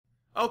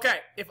Okay,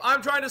 if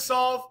I'm trying to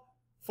solve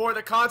for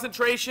the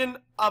concentration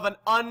of an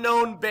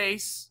unknown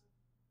base,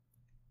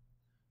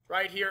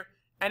 right here,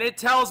 and it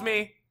tells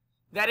me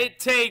that it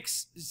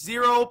takes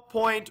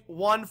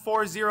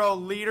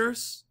 0.140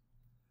 liters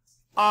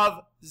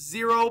of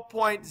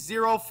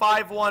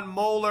 0.051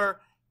 molar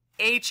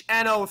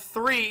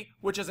HNO3,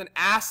 which is an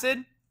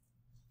acid.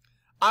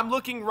 I'm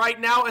looking right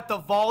now at the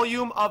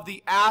volume of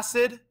the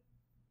acid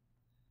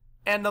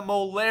and the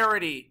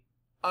molarity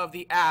of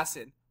the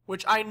acid,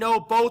 which I know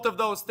both of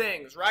those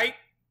things, right?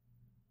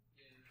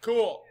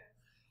 Cool.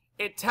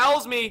 It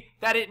tells me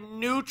that it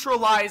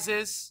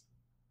neutralizes,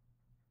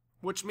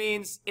 which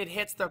means it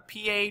hits the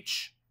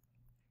pH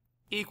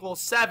equals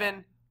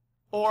 7,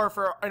 or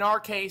for, in our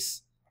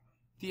case,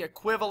 the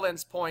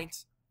equivalence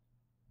point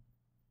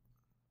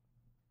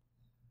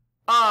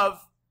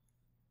of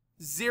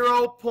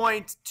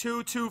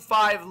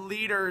 0.225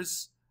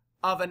 liters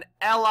of an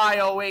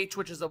LiOH,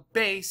 which is a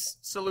base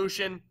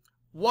solution.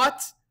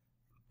 What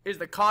is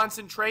the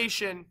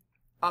concentration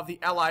of the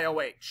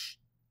LiOH?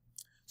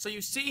 So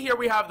you see here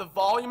we have the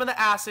volume of the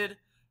acid,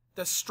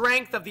 the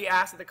strength of the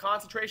acid, the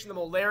concentration, the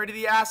molarity of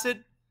the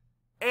acid,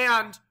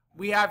 and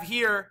we have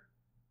here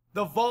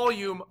the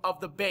volume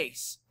of the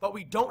base, but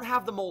we don't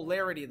have the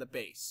molarity of the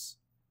base.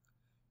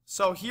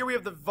 So here we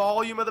have the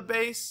volume of the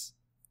base,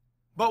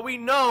 but we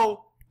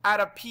know at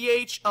a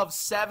pH of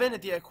 7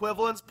 at the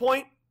equivalence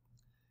point,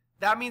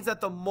 that means that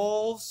the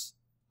moles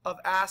of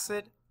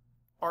acid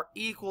are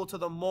equal to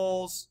the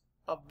moles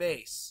of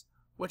base,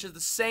 which is the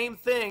same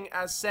thing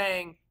as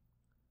saying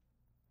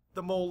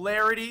the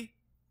molarity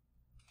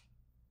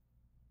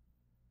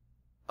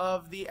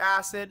of the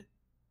acid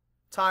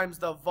times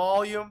the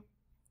volume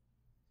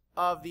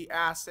of the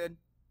acid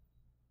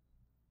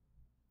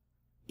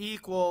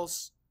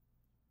equals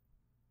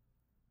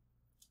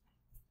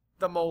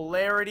the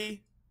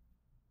molarity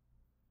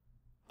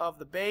of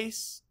the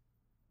base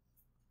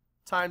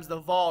times the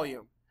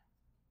volume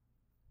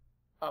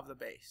of the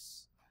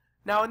base.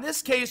 Now in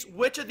this case,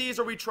 which of these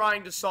are we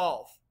trying to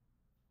solve?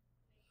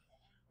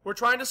 We're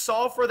trying to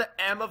solve for the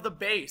M of the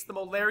base, the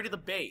molarity of the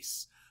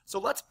base. So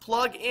let's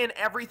plug in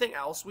everything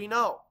else we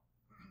know.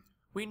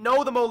 We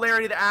know the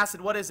molarity of the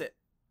acid. What is it?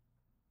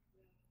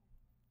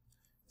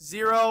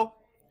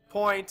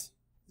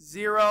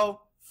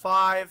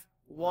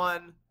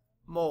 0.051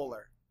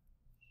 molar.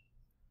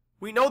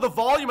 We know the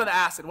volume of the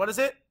acid. What is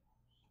it?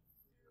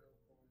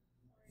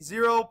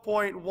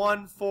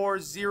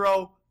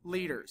 0.140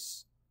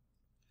 liters.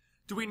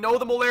 Do we know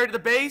the molarity of the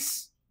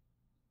base?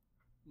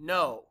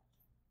 No,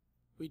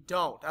 we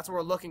don't. That's what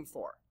we're looking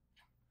for.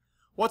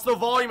 What's the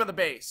volume of the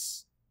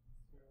base?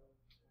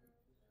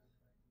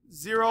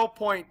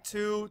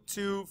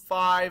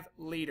 0.225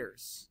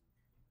 liters.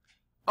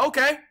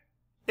 Okay,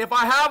 if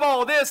I have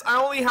all this,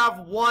 I only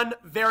have one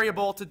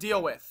variable to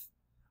deal with,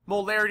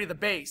 molarity of the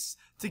base.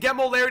 To get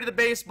molarity of the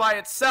base by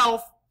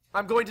itself,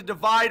 I'm going to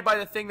divide by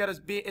the thing that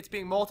it's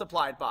being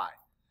multiplied by,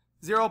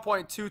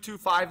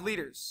 0.225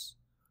 liters,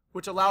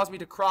 which allows me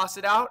to cross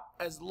it out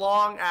as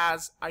long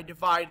as I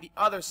divide the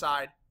other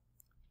side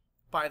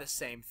by the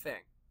same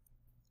thing.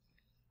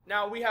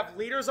 Now we have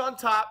liters on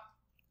top,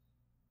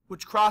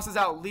 which crosses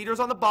out liters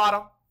on the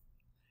bottom,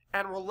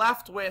 and we're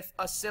left with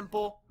a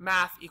simple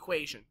math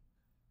equation.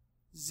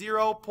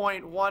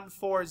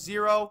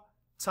 0.140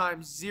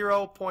 times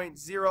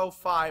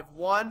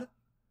 0.051.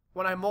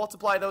 When I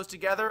multiply those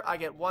together, I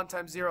get 1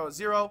 times 0 is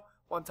 0,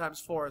 1 times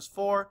 4 is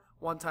 4,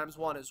 1 times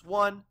 1 is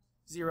 1,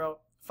 0,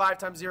 5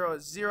 times 0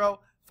 is 0,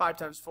 5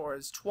 times 4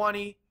 is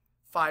 20,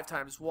 5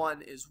 times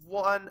 1 is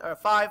 1, or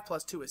 5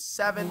 plus 2 is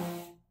 7.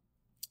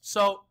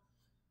 So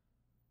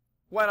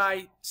when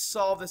I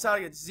solve this out, I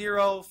get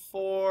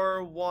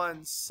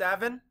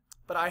 0.417,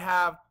 but I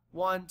have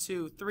 1,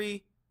 2,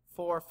 3,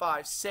 4,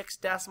 5, 6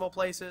 decimal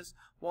places.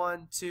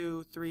 1,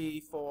 2, 3,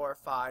 4,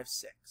 5,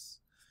 6.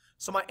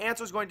 So my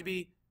answer is going to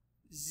be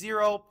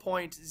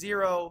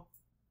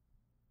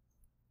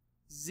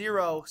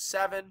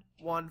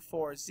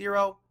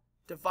 0.007140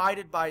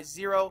 divided by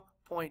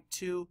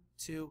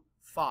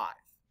 0.225.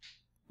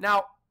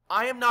 Now,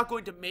 I am not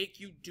going to make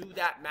you do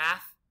that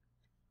math,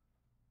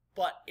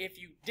 but if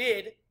you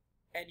did,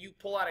 and you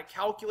pull out a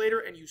calculator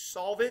and you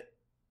solve it,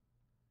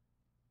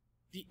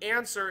 the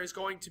answer is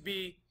going to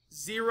be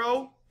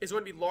 0 is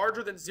going to be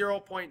larger than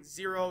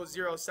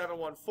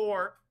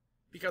 0.00714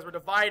 because we're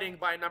dividing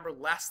by a number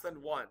less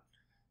than 1.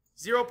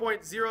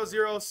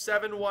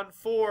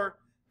 0.00714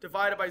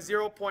 divided by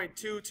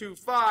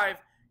 0.225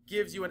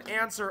 gives you an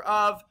answer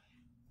of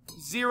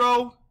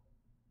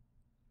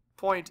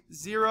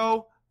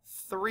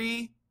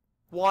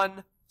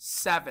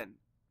 0.0317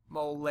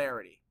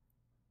 molarity.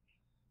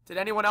 Did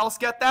anyone else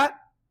get that?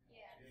 Yeah.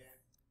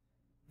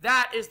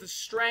 That is the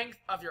strength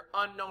of your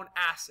unknown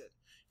acid.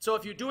 So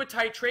if you do a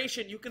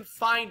titration, you can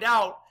find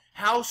out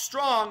how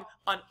strong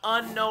an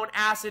unknown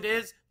acid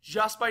is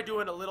just by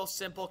doing a little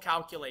simple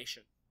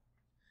calculation.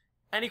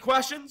 Any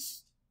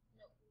questions?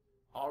 No.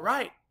 All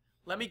right.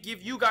 Let me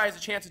give you guys a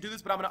chance to do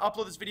this, but I'm going to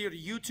upload this video to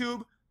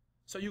YouTube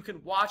so you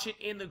can watch it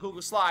in the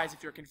Google Slides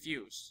if you're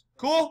confused.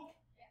 Cool?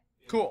 Yeah.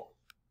 Cool.